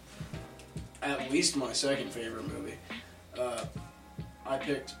know at least my second favorite movie. I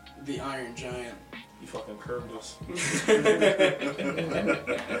picked The Iron Giant. You fucking curved us. He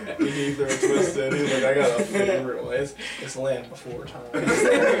gave her a twist in. He's like, I got a favorite one. It's Land Before Time. I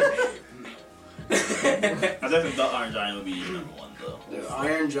definitely thought Iron Giant would be your number one, though. The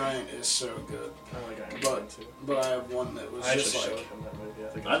Iron Giant is so good, I like Iron but Man too. but I have one that was I just actually like. showed him that movie. I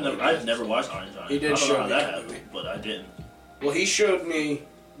think I've never watched Iron Giant. He did I don't show know how me that that happened, movie. but I didn't. Well, he showed me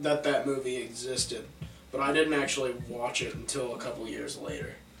that movie existed, but I didn't actually watch it until a couple years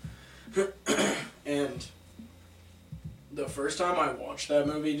later. And the first time I watched that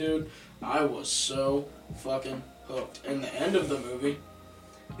movie, dude, I was so fucking hooked. And the end of the movie,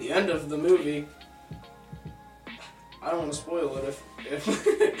 I don't want to spoil it if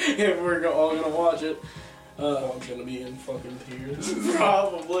if we're all gonna watch it. One's gonna be in fucking tears.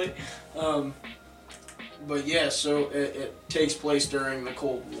 Probably. But yeah, so it takes place during the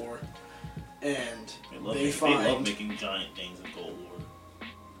Cold War, and they love making giant things in Cold War.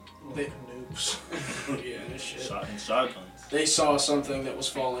 Noobs. Yeah, shit. Shotguns. They saw something that was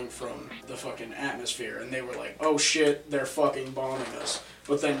falling from the fucking atmosphere, and they were like, "Oh shit, they're fucking bombing us."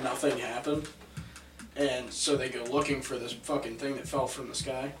 But then nothing happened, and so they go looking for this fucking thing that fell from the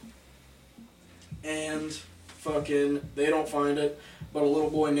sky, and fucking they don't find it, but a little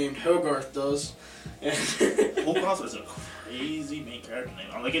boy named Hogarth does. Hogarth is a crazy main character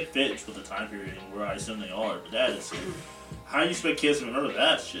name. Like it fits with the time period and where I assume they are, but that is how do you expect kids to remember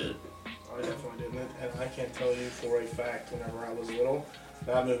that shit? I definitely didn't, and I can't tell you for a fact. Whenever I was little,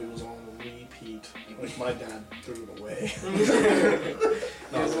 that movie was on repeat. Like my dad threw it away.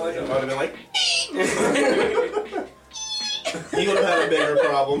 I was like, I might have been like, he would have had a bigger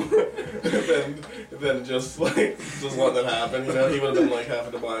problem than just letting that happen. You know, he would have been like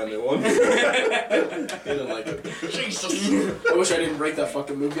having to buy a new one. He didn't like it. Jesus! I wish I didn't break that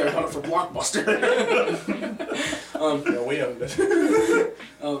fucking movie. I got it for Blockbuster. No, we owned it. It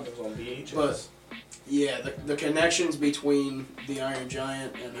was on VHS. But yeah, the connections between the Iron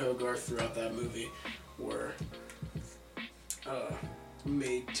Giant and Hogarth throughout that movie were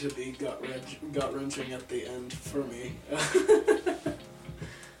made to be gut-wrenching at the end for me.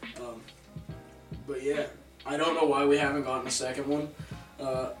 But yeah, I don't know why we haven't gotten a second one,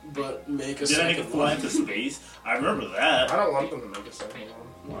 but make a Did I second make a fly into space? I remember that. I don't want them to make a second one.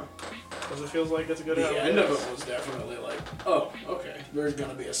 Why? Because it feels like it's a good The end of it was definitely like, oh, okay, there's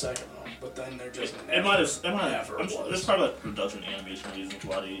gonna be a second one, but then they're just It might have. never I'm sure, was. there's probably like production animation reasons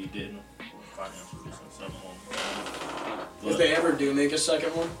why they didn't. Financial reasons. I don't know. If they ever do make a second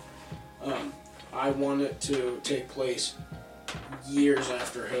one, I want it to take place years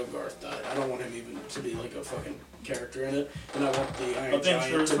after Hogarth died. I don't want him even to be like a fucking character in it, and I want the Iron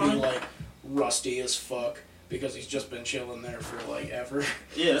Giant to be like rusty as fuck because he's just been chilling there for like ever.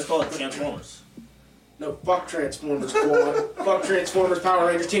 Yeah, it's called Transformers. No, fuck Transformers, Squad. Fuck Transformers, Power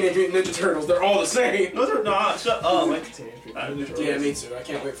Rangers, Teenage Mutant Ninja Turtles. They're all the same. No, they're not. Shut up. like the Teenage Mutant Ninja Turtles. Yeah, me too. I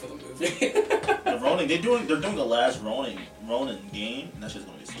can't wait for the movie. The Ronin, they're doing the last Ronin game, and that's just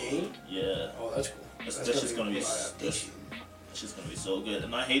gonna be so Game? good. Yeah, Oh, that's cool. that's just gonna be that's just gonna be so good.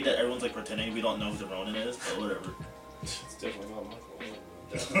 And I hate that everyone's like pretending we don't know who the Ronin is, but whatever. It's definitely not Michael.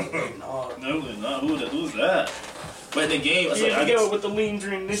 Definitely not. No, not who's that? But in the game, Here so I we guess, go with the lean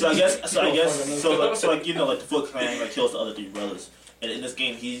dream. so I guess, like you know, like the Foot Clan like kills the other three brothers, and in this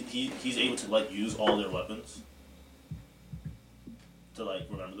game, he's able to like use all their weapons to like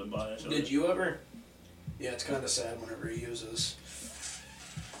remember them by. Did you ever? Yeah, it's kind of sad whenever he uses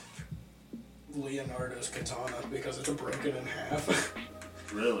Leonardo's katana because it's broken in half.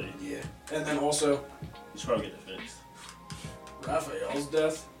 Really? Yeah, and then also You should probably get it fixed. Raphael's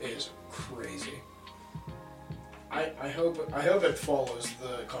death is crazy. I hope it follows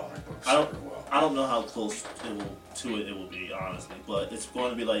the comic book super well. I don't know how close it will be, honestly, but it's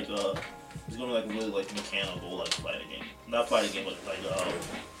going to be like really like mechanical like fighting game. Not fighting game, but like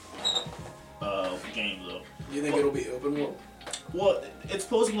game though. You think it'll be open world? Well, it's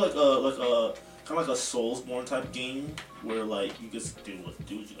supposed to be like a kind of like a Soulsborne type game where like you just do what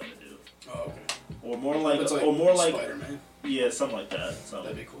you gotta do. Oh, okay. Or more like Spider-Man. Yeah, something like that. So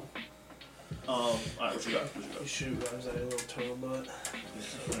That'd be cool. alright, what you got? You shoot rhymes at a little turtle butt.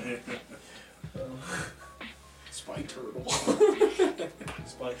 Spike Turtle.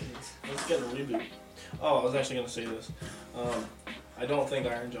 Spy Kids. Let's get a reboot. Oh, I was actually going to say this. I don't think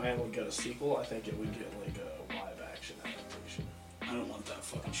Iron Giant would get a sequel. I think it would get like a live action adaptation. I don't want that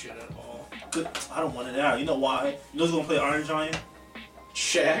fucking shit at all. I don't want it now. You know why? You know who's gonna play Iron Giant?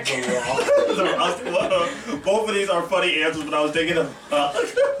 Shaq. The Rock. Both of these are funny answers, but I was thinking of.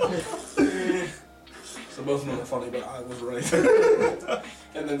 So both of them are funny, but I was right.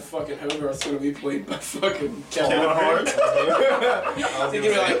 And then fucking Hogarth's gonna be played by fucking Kevin Hart. He's gonna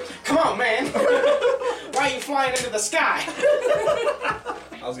be like, come on, man. Why are you flying into the sky?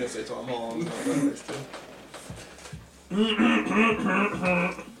 I was gonna say Tom Holland.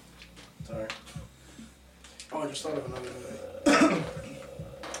 Sorry. Oh, I just thought of another movie.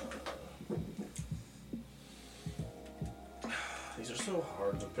 These are so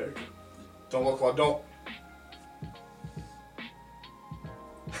hard to pick. Don't look like don't.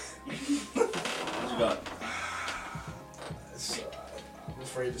 What you got? I'm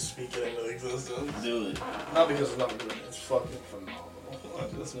afraid to speak it into existence. Do it. Not because it's not good. It's fucking phenomenal.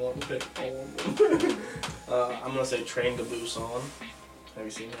 I just want to pick all of them. I'm gonna say Train to Busan. Have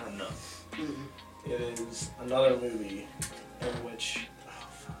you seen that? No. It is another movie in which. Oh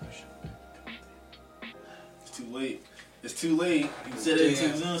fuck! I should. It's too late. It's too late. You said it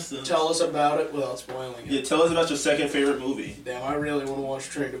too soon. Tell us about it without spoiling it. Yeah, tell us about your second favorite movie. Damn, I really want to watch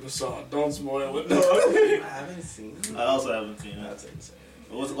Train to Busan. Don't spoil it. You haven't seen it? I also haven't seen it. That's insane.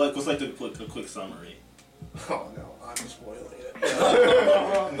 What's like the quick summary? Oh no, I'm spoiling it.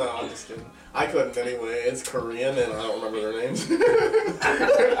 No, I'm just kidding. I couldn't anyway. It's Korean and I don't remember their names.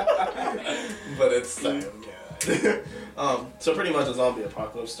 But it's Sam, yeah. So pretty much a zombie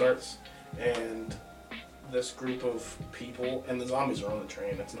apocalypse starts, and this group of people, and the zombies are on the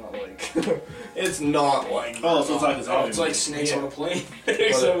train. It's not like it's not like Oh, so it's like a zombie. It's like movie. snakes on a plane. But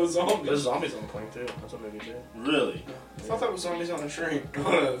Except with zombies. There's zombies on the plane too. That's a movie too. Really? I thought that was zombies on a train.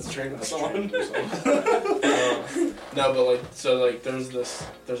 It's Train to That's Busan. No, but like, so like,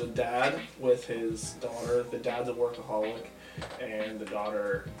 there's a dad with his daughter. The dad's a workaholic, and the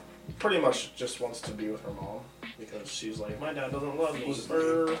daughter pretty much just wants to be with her mom because she's like, my dad doesn't love me. What's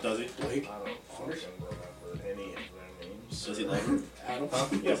his Does he? Blake. I don't fucking remember any of their names. Does he love her? Adam.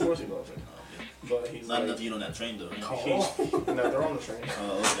 Yeah, of course he loves her. But he's Not like, enough to eat on that train though, right? no, they're on the train.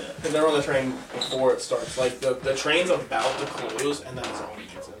 Oh, okay. And they're on the train before it starts. Like the train's about to close, and then a zombie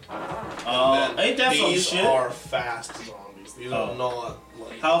gets in. Ain't that some These shit? are fast zombies. These are not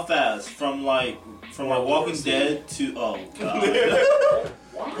like. How fast? From like World Walking War Z. Dead to god.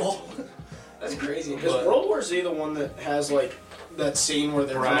 Wow. That's crazy. Is But- World War Z the one that has like that scene where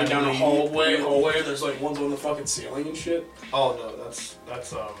they're running down a Bradley. hallway, and there's like ones on the fucking ceiling and shit? Oh no, that's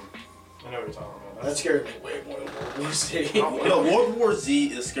I know what you're talking about. That scared me way more than World War Z. No, World War Z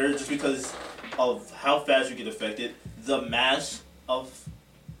is scary just because of how fast you get affected, the mass of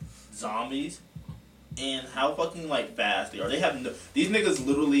zombies, and how fucking like fast they are. They have these niggas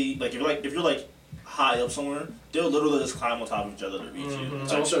literally like if you're like high up somewhere, they'll literally just climb on top of each other to reach you. Mhm.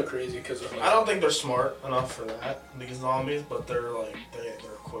 It's also crazy because of I don't think they're smart enough for that. These zombies, but they're like they're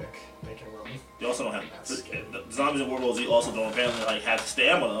quick. They can run. They also don't have That's scary. the zombies in World War Z also don't apparently like have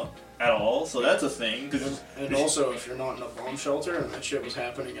stamina at all, so that's a thing. 'Cause And also, if you're not in a bomb shelter and that shit was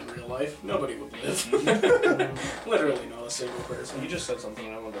happening in real life, nobody would live. Literally not a single person. You just said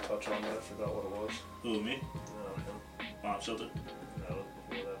something I wanted to touch on, but I forgot what it was. who me? No, him. Bomb shelter. That was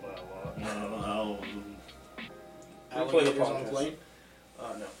before that by a lot. No. We play the Alligators on a podcast. plane?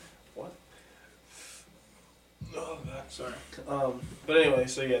 No. What? Oh, God. Sorry. But anyway,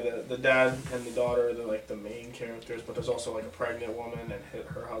 so yeah, the dad and the daughter, they're like the main characters, but there's also like a pregnant woman and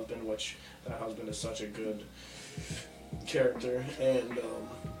her husband, which that husband is such a good character, and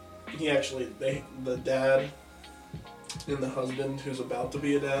he actually, the dad and the husband who's about to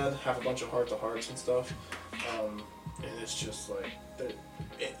be a dad have a bunch of heart-to-hearts and stuff, and it's just like,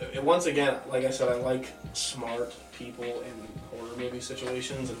 once again, like I said, I like smart people in horror movie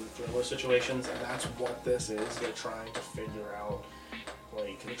situations and thriller situations, and that's what this is. They're trying to figure out,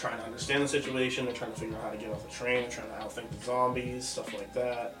 like, they're trying to understand the situation, they're trying to figure out how to get off the train, they're trying to outthink the zombies, stuff like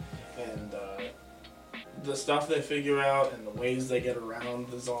that, and the stuff they figure out and the ways they get around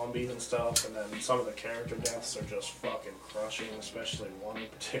the zombies and stuff, and then some of the character deaths are just fucking crushing, especially one in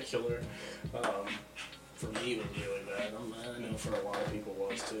particular. For me, it was really bad. I know for a lot of people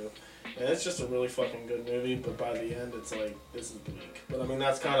it was too. And it's just a really fucking good movie, but by the end, it's like, this is bleak. But I mean,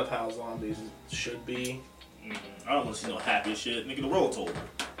 that's kind of how zombies should be. I don't want to see no happy shit. Nigga, the world's over.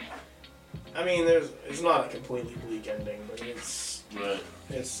 I mean, it's not a completely bleak ending, but it is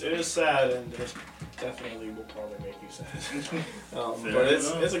sad, and it definitely will probably make you sad. But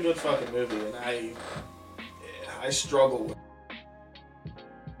it's a good fucking movie, and I struggle with